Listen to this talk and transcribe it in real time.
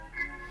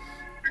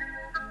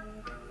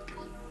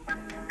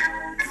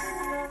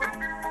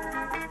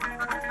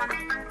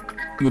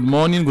Good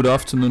morning, good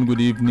afternoon, good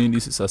evening.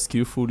 This is a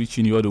skillful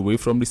reaching you all the way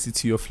from the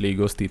city of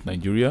Lagos State,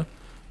 Nigeria.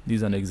 This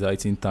is an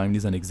exciting time,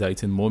 this is an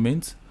exciting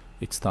moment.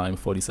 It's time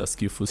for this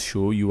skillful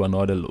show. You are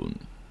not alone.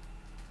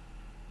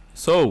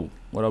 So,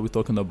 what are we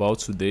talking about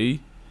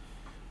today?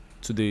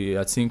 Today,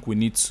 I think we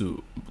need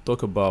to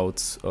talk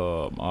about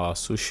our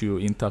social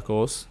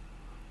intercourse,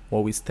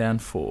 what we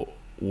stand for,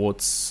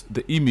 what's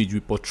the image we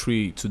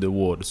portray to the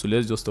world. So,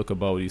 let's just talk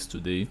about this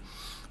today.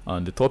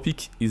 And the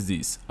topic is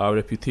this: our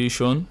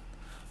reputation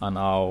and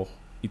how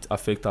it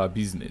affects our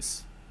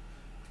business.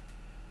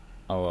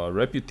 Our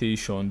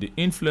reputation, the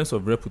influence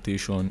of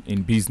reputation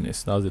in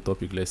business. That's the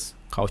topic. Let's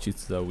couch it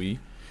that way.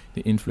 The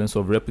influence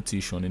of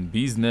reputation in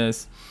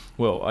business.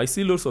 Well, I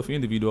see lots of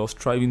individuals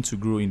striving to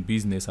grow in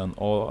business and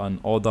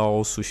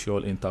other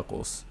social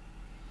intercourse.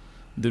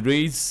 The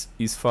race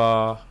is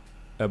far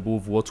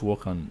above what one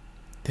can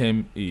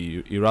term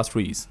a rat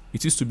race.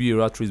 It used to be a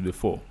rat race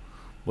before.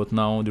 But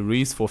now the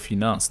race for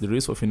finance, the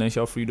race for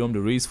financial freedom,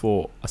 the race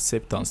for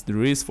acceptance, the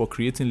race for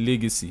creating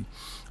legacy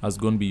has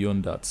gone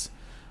beyond that.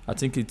 I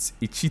think it's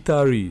a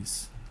cheetah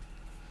race.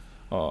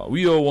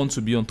 We all want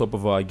to be on top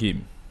of our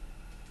game.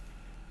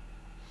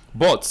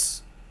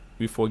 But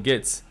we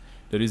forget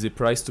there is a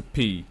price to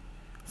pay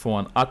for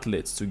an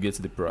athlete to get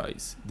the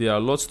prize. There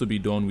are lots to be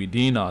done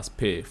within our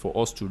sphere for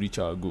us to reach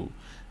our goal.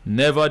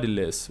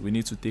 Nevertheless, we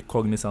need to take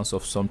cognizance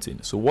of something.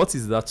 So what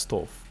is that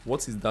stuff?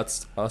 What is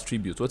that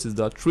attribute? What is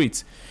that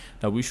trait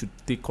that we should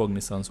take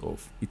cognizance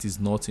of? It is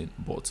nothing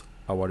but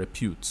our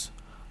repute,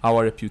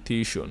 our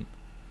reputation.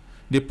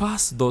 The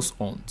past does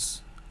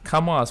haunt.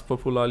 Karma, as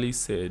popularly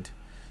said,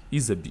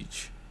 is a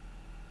bitch.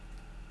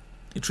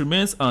 It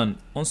remains an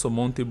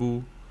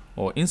unsurmountable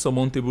or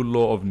insurmountable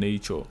law of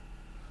nature,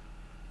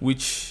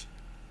 which,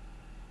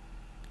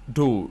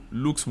 though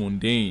looks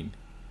mundane,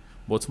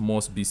 but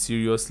must be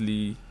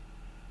seriously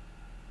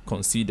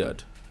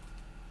considered.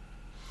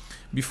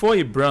 Before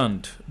a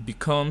brand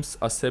becomes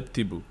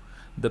acceptable,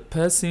 the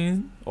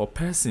person or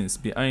persons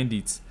behind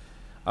it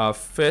are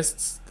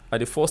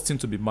the first thing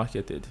to be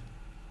marketed.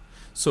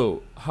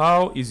 So,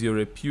 how is your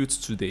repute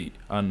today,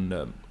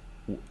 and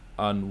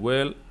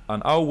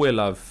how well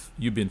have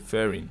you been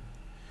faring?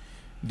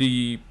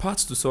 The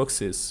path to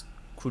success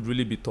could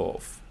really be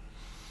tough,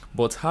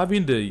 but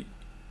having the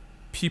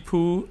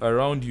people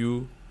around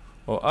you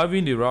or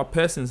having the right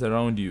persons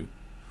around you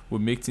will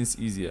make things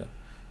easier.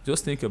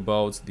 Just think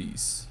about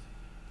this.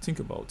 Think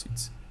about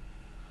it.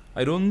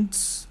 I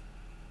don't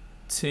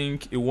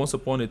think a once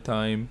upon a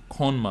time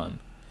con man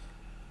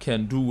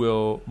can do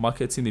well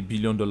marketing a $1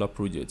 billion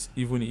project,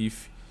 even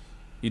if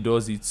he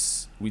does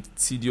it with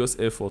tedious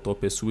effort or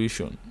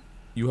persuasion.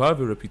 You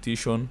have a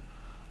reputation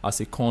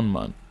as a con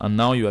man, and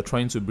now you are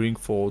trying to bring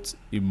forth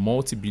a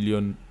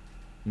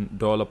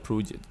multi-billion-dollar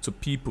project to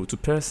people, to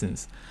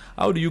persons.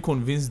 How do you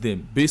convince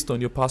them based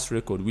on your past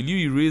record? Will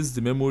you erase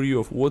the memory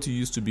of what you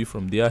used to be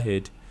from their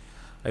head?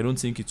 I don't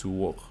think it will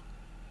work.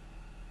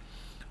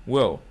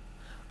 Well,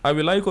 I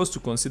would like us to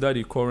consider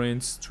the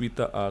current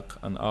Twitter hack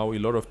and how a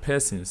lot of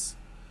persons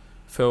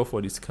fell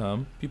for this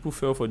scam. People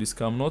fell for this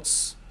scam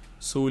not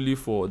solely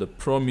for the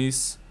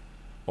promise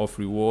of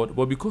reward,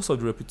 but because of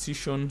the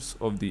reputations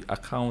of the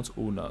account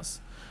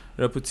owners.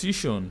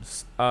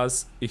 Reputations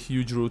has a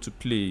huge role to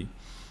play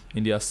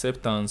in the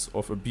acceptance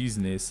of a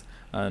business,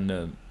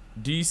 and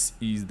this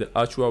is the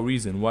actual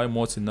reason why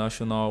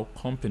multinational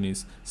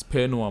companies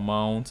spare no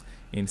amount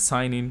in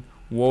signing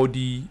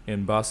worthy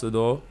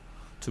ambassador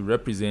to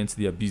represent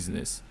their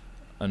business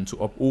and to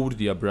uphold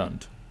their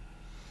brand.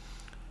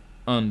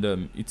 And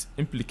the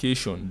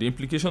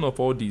implication of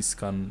all this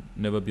can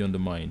never be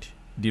undermined.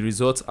 The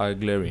results are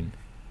glaring.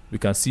 We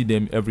can see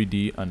them every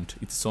day, and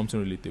it's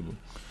something relatable.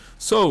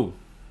 So,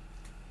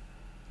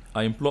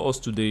 I implore us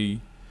today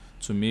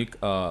to make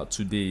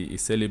today a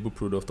sellable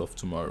product of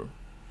tomorrow.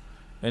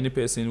 Any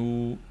person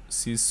who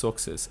sees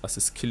success as a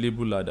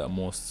scalable ladder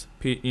must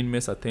pay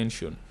immense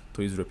attention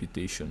to his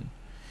reputation.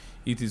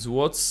 It is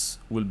what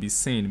will be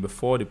seen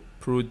before the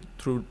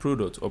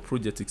product or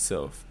project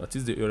itself. That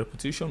is, your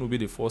reputation will be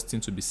the first thing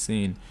to be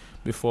seen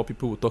before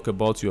people will talk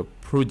about your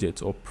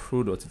project or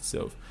product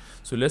itself.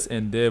 So let's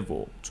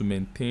endeavor to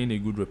maintain a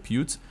good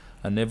repute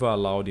and never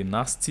allow the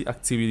nasty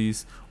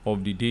activities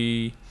of the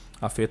day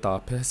affect our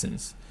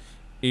persons.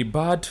 A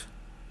bad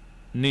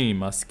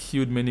name has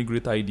killed many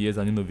great ideas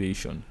and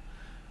innovation.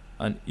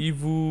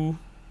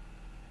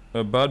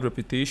 A bad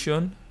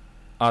reputation,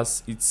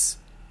 as it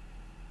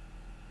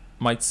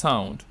might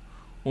sound,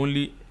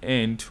 only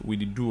end with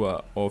the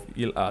doer of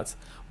ill art,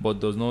 but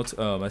does not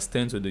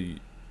extend to the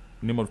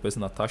name of the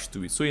person attached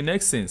to it. So in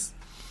essence,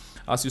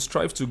 as you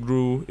strive to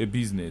grow a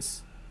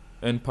business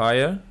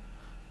empire,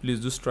 please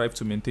do strive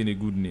to maintain a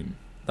good name.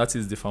 That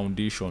is the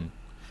foundation.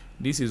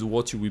 This is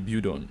what you will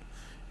build on.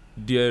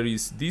 There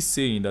is this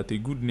saying that a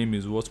good name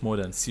is worth more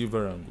than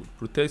silver and gold.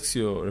 Protect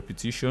your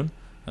reputation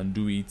and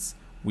do it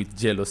with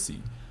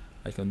jealousy.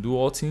 I can do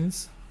all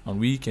things,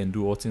 and we can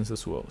do all things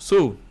as well.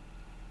 So,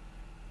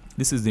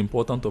 this is the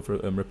importance of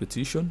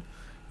repetition.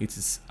 It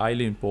is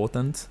highly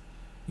important.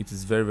 It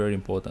is very, very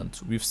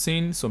important. We've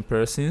seen some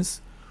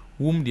persons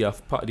whom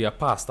their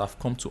past have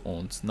come to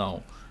haunt.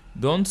 Now,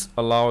 don't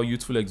allow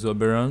youthful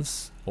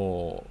exuberance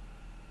or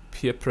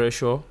peer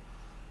pressure,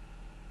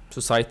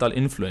 societal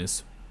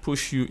influence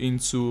push you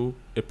into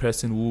a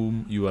person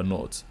whom you are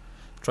not.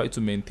 Try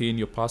to maintain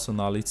your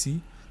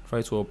personality.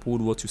 Try to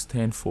uphold what you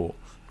stand for.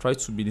 Try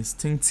to be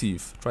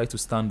distinctive. Try to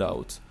stand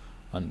out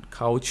and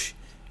couch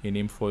a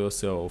name for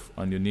yourself,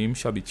 and your name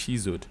shall be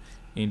chiseled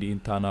in the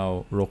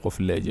internal rock of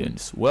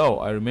legends. Well,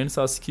 I remain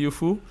so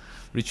skillful,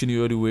 reaching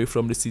you all the way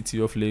from the city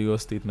of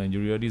Lagos State,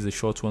 Nigeria. This is a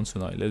short one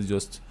tonight. Let's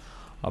just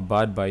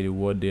abide by the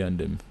word there and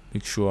then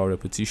make sure our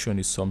repetition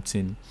is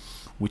something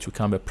which we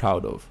can be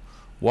proud of.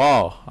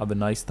 Wow, have a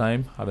nice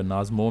time, have a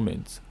nice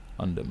moment.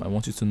 And I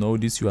want you to know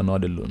this: you are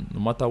not alone. No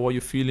matter what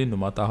you're feeling, no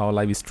matter how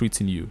life is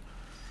treating you,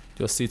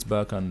 just sit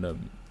back and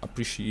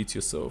appreciate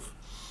yourself.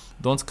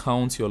 Don't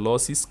count your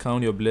losses,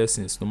 count your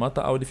blessings. No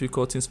matter how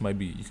difficult things might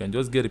be, you can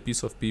just get a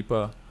piece of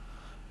paper,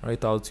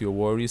 write out your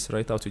worries,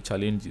 write out your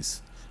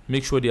challenges.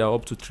 Make sure they are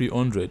up to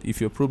 300.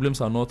 If your problems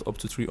are not up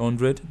to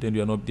 300, then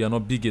they are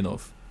not big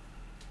enough.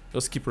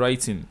 Just keep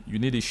writing. You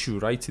need a shoe,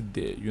 write it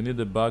there. You need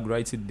a bag,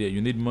 write it there.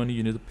 You need money,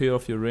 you need to pay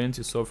off your rent.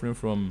 You're suffering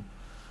from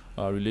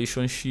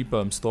relationship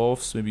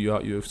stuffs. Maybe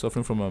you're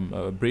suffering from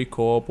a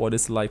breakup or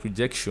this life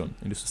rejection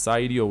in the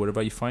society or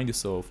wherever you find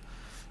yourself.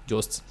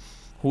 Just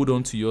hold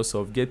on to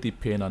yourself, get a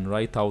pen and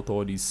write out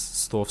all these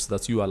stuffs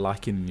that you are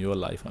lacking in your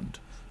life, and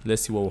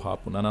let's see what will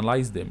happen.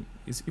 Analyze them.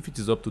 If it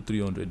is up to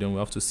 300, then we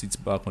have to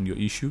sit back on your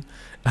issue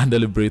and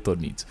deliberate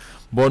on it.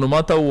 But no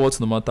matter what,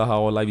 no matter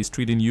how life is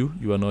treating you,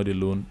 you are not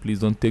alone. Please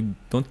don't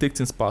take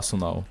things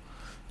personal.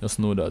 Just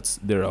know that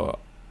there are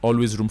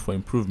always room for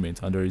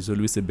improvement, and there is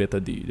always a better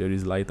day. There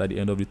is light at the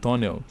end of the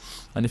tunnel.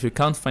 And if you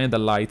can't find the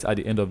light at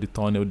the end of the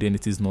tunnel, then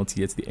it is not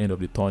yet the end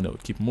of the tunnel.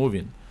 Keep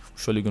moving. We're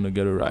surely gonna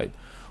get it right.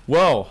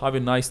 Well, have a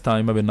nice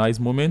time, have a nice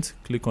moment.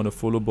 Click on the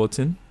follow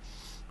button,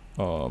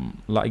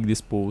 like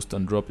this post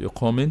and drop your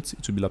comment.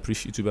 It will be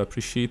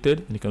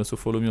appreciated. And you can also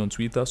follow me on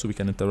Twitter so we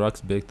can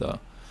interact better.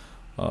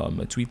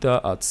 Twitter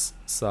at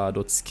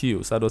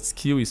sa.skill.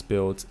 Sa.skill is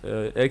spelled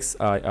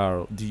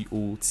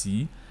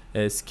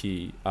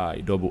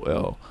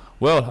XIRDOTSKILL.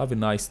 Well, have a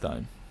nice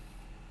time.